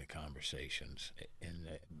those kind of conversations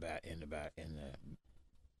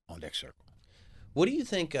on deck circle. What do you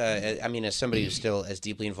think? As somebody who's still as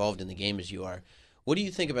deeply involved in the game as you are, what do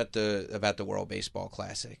you think about the World Baseball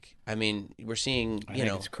Classic? I mean, we're seeing, I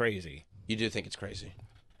think it's crazy. You do think it's crazy?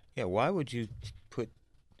 Yeah. Why would you put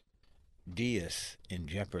Diaz in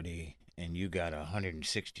jeopardy, and you got a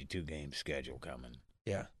 162 game schedule coming?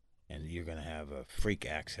 Yeah. And you're going to have a freak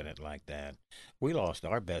accident like that. We lost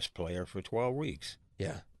our best player for 12 weeks.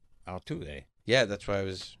 Yeah. Altuve. Yeah, that's why I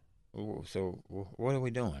was. So what are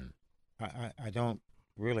we doing? I don't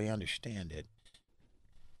really understand it.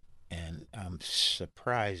 And I'm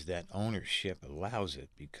surprised that ownership allows it,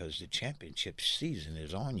 because the championship season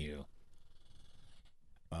is on you.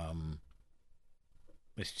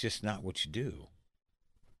 It's just not what you do.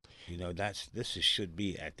 Should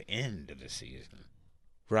be at the end of the season.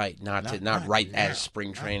 Right, not right now, as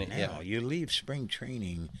spring training. Yeah, you leave spring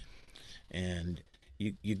training, and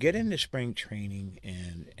you get into spring training,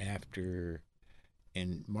 and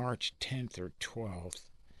in March 10th or 12th,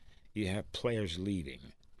 you have players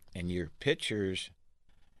leaving, and your pitchers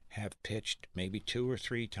have pitched maybe 2 or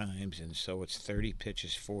 3 times, and so it's 30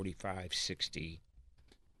 pitches, 45, 60.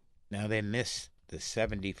 Now they miss the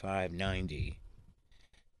 75, 90.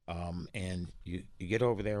 And you get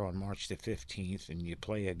over there on March the 15th, and you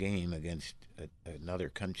play a game against another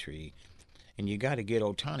country, and you got to get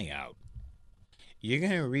Ohtani out. You're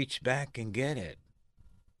going to reach back and get it,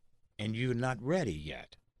 and you're not ready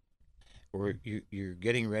yet. Or you're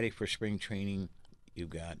getting ready for spring training. You've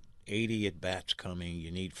got 80 at-bats coming.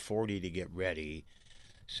 You need 40 to get ready,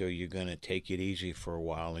 so you're going to take it easy for a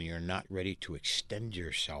while, and you're not ready to extend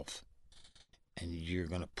yourself. And you're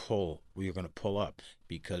going to pull up,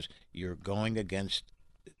 because you're going against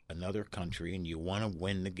another country, and you want to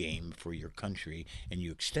win the game for your country, and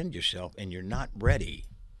you extend yourself, and you're not ready.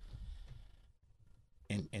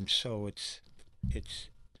 And so it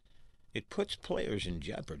puts players in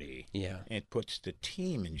jeopardy. Yeah. It puts the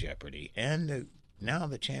team in jeopardy, and now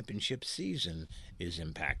the championship season is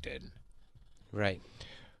impacted. Right.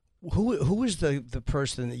 Who was the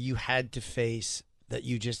person that you had to face that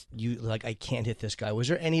you like, I can't hit this guy? Was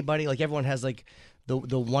there anybody, like everyone has like the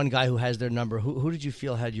one guy who has their number? Who did you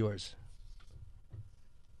feel had yours?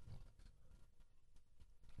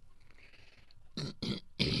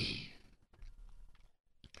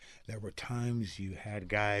 There were times you had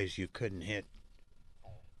guys you couldn't hit,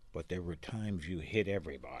 but there were times you hit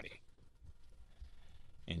everybody.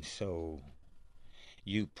 And so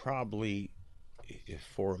you probably,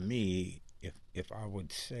 for me, if I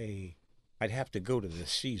would say, I'd have to go to the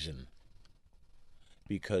season,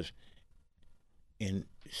 because in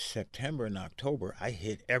September and October, I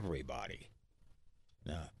hit everybody.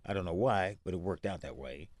 Now, I don't know why, but it worked out that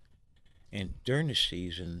way. And during the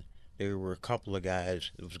season, there were a couple of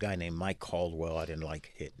guys. There was a guy named Mike Caldwell. I didn't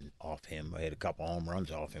like hitting off him. I had a couple home runs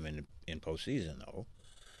off him in postseason, though.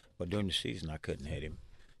 But during the season, I couldn't hit him.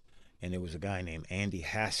 And there was a guy named Andy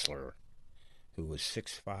Hassler, who was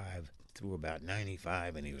 6'5", threw about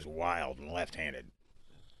 95, and he was wild and left-handed.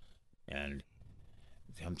 And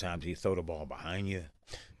sometimes he throw the ball behind you.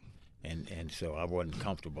 And so I wasn't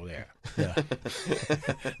comfortable there. Yeah.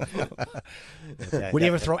 Would he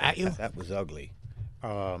ever throw at you? That was ugly.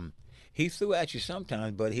 He threw at you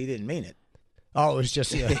sometimes, but he didn't mean it. Oh, it was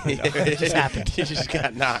just, it just happened. He just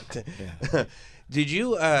got knocked. Yeah. Did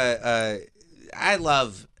you, I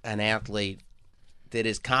love an athlete that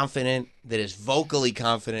is confident, that is vocally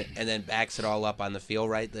confident, and then backs it all up on the field,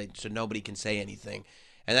 right? So nobody can say anything.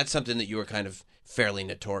 And that's something that you were kind of fairly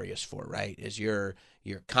notorious for, right? Is your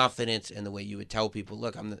confidence and the way you would tell people,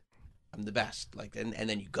 look, I'm the best. Like, and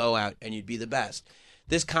then you go out and you'd be the best.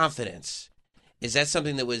 This confidence, is that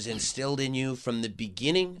something that was instilled in you from the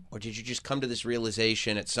beginning, or did you just come to this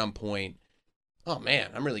realization at some point, oh man,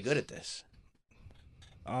 I'm really good at this?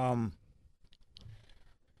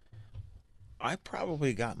 I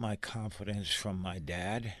probably got my confidence from my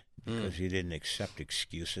dad, because he didn't accept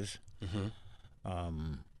excuses. Mm-hmm.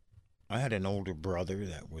 I had an older brother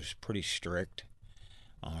that was pretty strict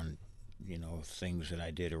on, things that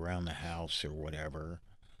I did around the house or whatever.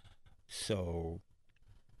 So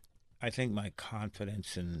I think my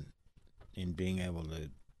confidence in being able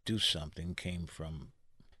to do something came from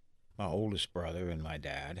my oldest brother and my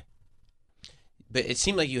dad. But it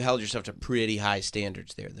seemed like you held yourself to pretty high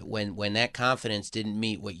standards there, that when that confidence didn't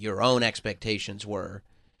meet what your own expectations were,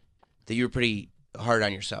 that you were pretty hard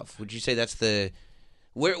on yourself. Would you say that's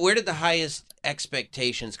where did the highest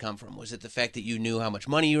expectations come from? Was it the fact that you knew how much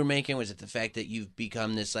money you were making? Was it the fact that you've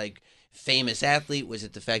become this like famous athlete? Was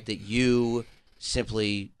it the fact that you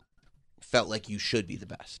simply felt like you should be the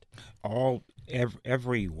best?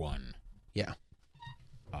 Everyone. Yeah.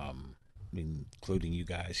 Including you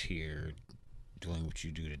guys here doing what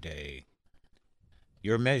you do today.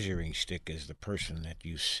 Your measuring stick is the person that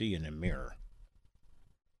you see in the mirror.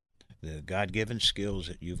 The God-given skills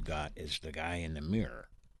that you've got is the guy in the mirror.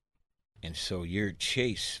 And so your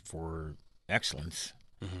chase for excellence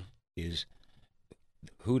is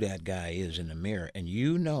who that guy is in the mirror. And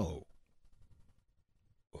you know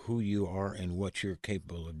who you are and what you're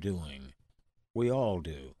capable of doing. We all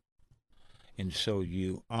do. And so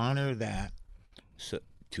you honor that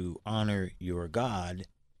to honor your God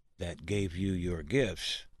that gave you your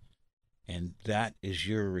gifts. And that is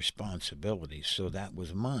your responsibility. So that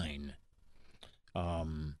was mine.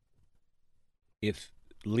 If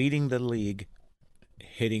leading the league,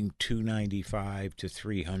 hitting 295 to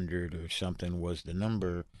 300 or something was the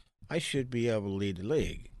number, I should be able to lead the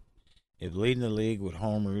league. If leading the league with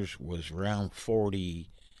homers was around 40,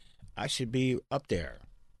 I should be up there.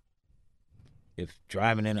 If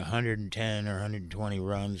driving in 110 or 120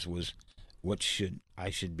 runs was what I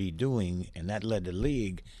should be doing, and that led the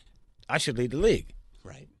league, I should lead the league.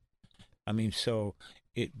 Right. I mean,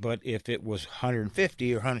 but if it was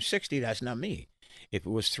 150 or 160, that's not me. If it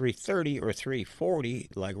was 330 or 340,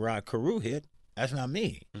 like Rod Carew hit, that's not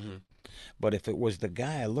me. Mm-hmm. But if it was the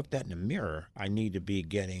guy I looked at in the mirror, I need to be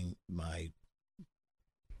getting my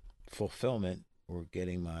fulfillment or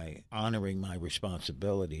honoring my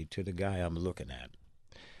responsibility to the guy I'm looking at.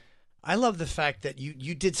 I love the fact that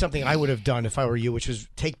you did something I would have done if I were you, which was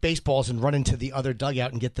take baseballs and run into the other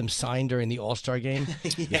dugout and get them signed during the All-Star game.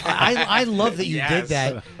 Yeah. I love that you did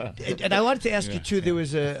that. And I wanted to ask you, too, there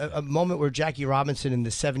was a moment where Jackie Robinson in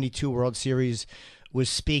the 72 World Series was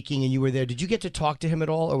speaking and you were there. Did you get to talk to him at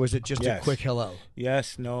all, or was it just a quick hello?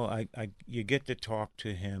 Yes, no, you get to talk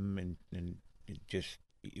to him and just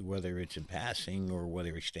whether it's in passing or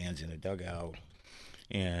whether he stands in a dugout.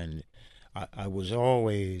 And I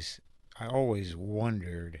always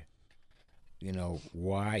wondered,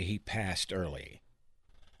 why he passed early.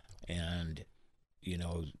 And,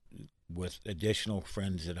 with additional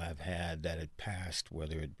friends that I've had that had passed,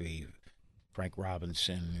 whether it be Frank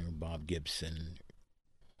Robinson or Bob Gibson,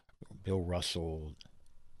 or Bill Russell,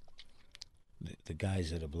 the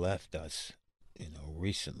guys that have left us,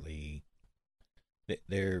 recently,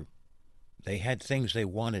 they had things they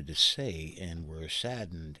wanted to say and were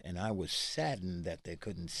saddened, and I was saddened that they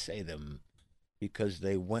couldn't say them because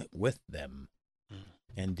they went with them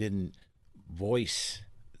and didn't voice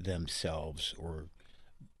themselves or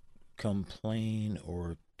complain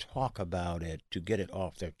or talk about it to get it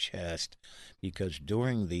off their chest, because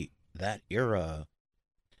during that era,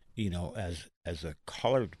 as a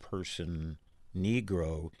colored person,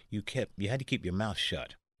 Negro, you had to keep your mouth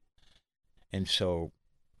shut, and so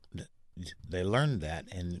they learned that,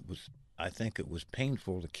 and I think it was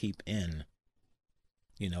painful to keep in.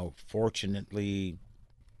 Fortunately,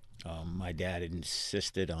 my dad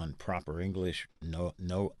insisted on proper English. No,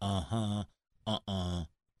 I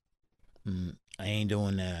ain't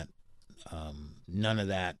doing that. None of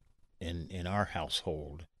that in our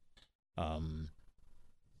household.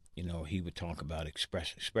 He would talk about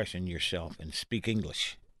expressing yourself and speak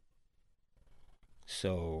English.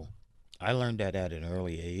 So I learned that at an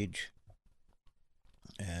early age.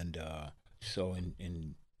 And so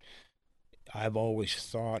I've always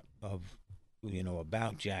thought of,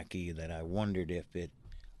 about Jackie, that I wondered if it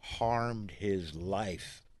harmed his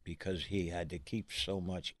life because he had to keep so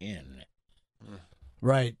much in.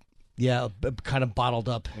 Right. Yeah, kind of bottled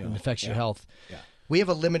up and affects your health. Yeah. We have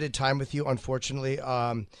a limited time with you, unfortunately.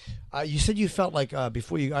 You said you felt like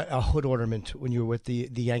before you got a hood ornament when you were with the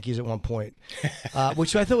Yankees at one point,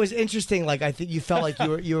 which I thought was interesting. Like, I think you felt like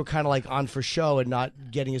you were kind of like on for show and not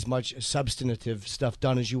getting as much substantive stuff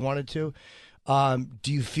done as you wanted to.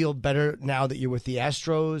 Do you feel better now that you're with the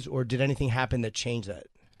Astros, or did anything happen that changed that?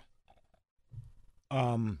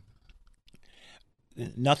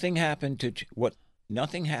 Nothing happened to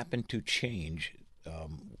change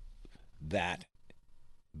that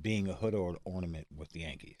being a hood ornament with the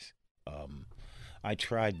Yankees. I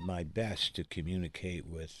tried my best to communicate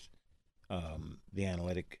with the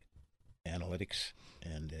analytics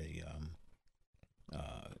and the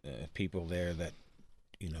people there that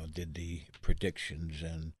did the predictions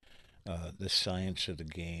and the science of the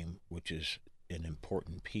game, which is an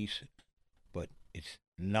important piece, but it's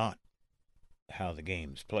not how the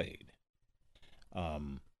game's played.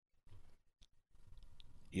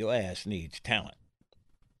 Your ass needs talent.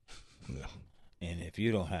 Yeah. And if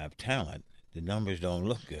you don't have talent, the numbers don't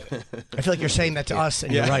look good. I feel like you're saying that to us,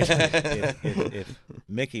 and you're right. If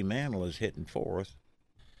Mickey Mantle is hitting fourth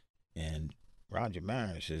and Roger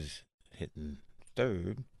Maris is hitting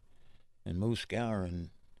third and Moose Gowron,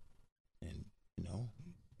 and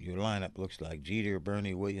your lineup looks like Jeter,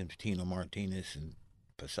 Bernie Williams, Tino Martinez, and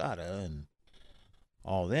Posada, and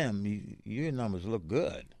all them, your numbers look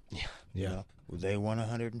good. Yeah. They won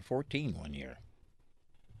 114 one year.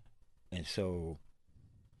 And so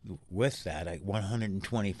with that,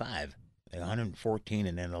 125, 114,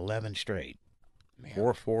 and then 11 straight.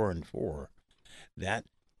 4-4-4. That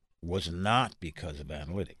was not because of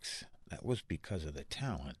analytics. That was because of the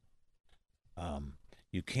talent.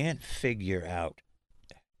 You can't figure out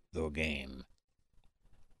the game.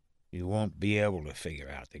 You won't be able to figure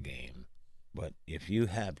out the game. But if you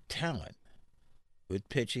have talent, good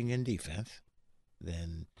pitching and defense,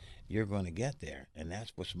 then you're going to get there, and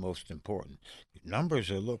that's what's most important. Numbers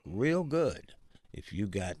will look real good if you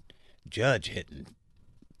got Judge hitting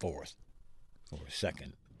fourth or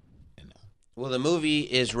second. Well, the movie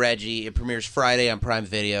is Reggie. It premieres Friday on Prime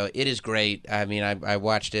Video. It is great. I mean, I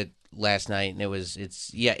watched it last night, and it's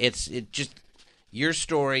just your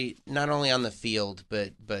story, not only on the field,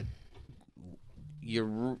 but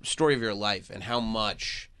your story of your life and how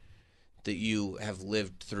much that you have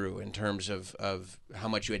lived through in terms of how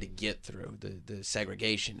much you had to get through, the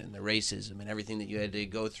segregation and the racism and everything that you had to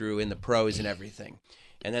go through in the pros and everything.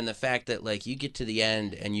 And then the fact that, like, you get to the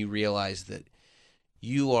end and you realize that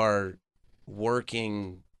you are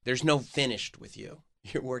working, there's no finished with you.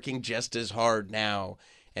 You're working just as hard now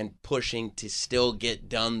and pushing to still get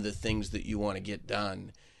done the things that you want to get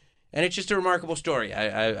done. And it's just a remarkable story.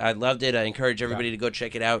 I loved it. I encourage everybody to go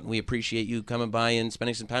check it out. And we appreciate you coming by and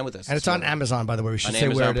spending some time with us. And it's on Amazon, by the way. We should say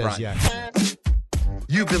Amazon where it Prime. is. Yeah.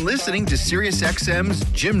 You've been listening to SiriusXM's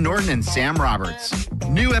Jim Norton and Sam Roberts.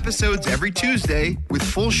 New episodes every Tuesday with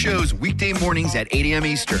full shows weekday mornings at 8 a.m.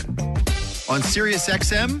 Eastern. On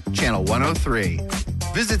SiriusXM, Channel 103.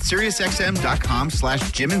 Visit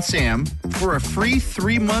SiriusXM.com/Jim and Sam for a free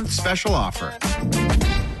 3-month special offer.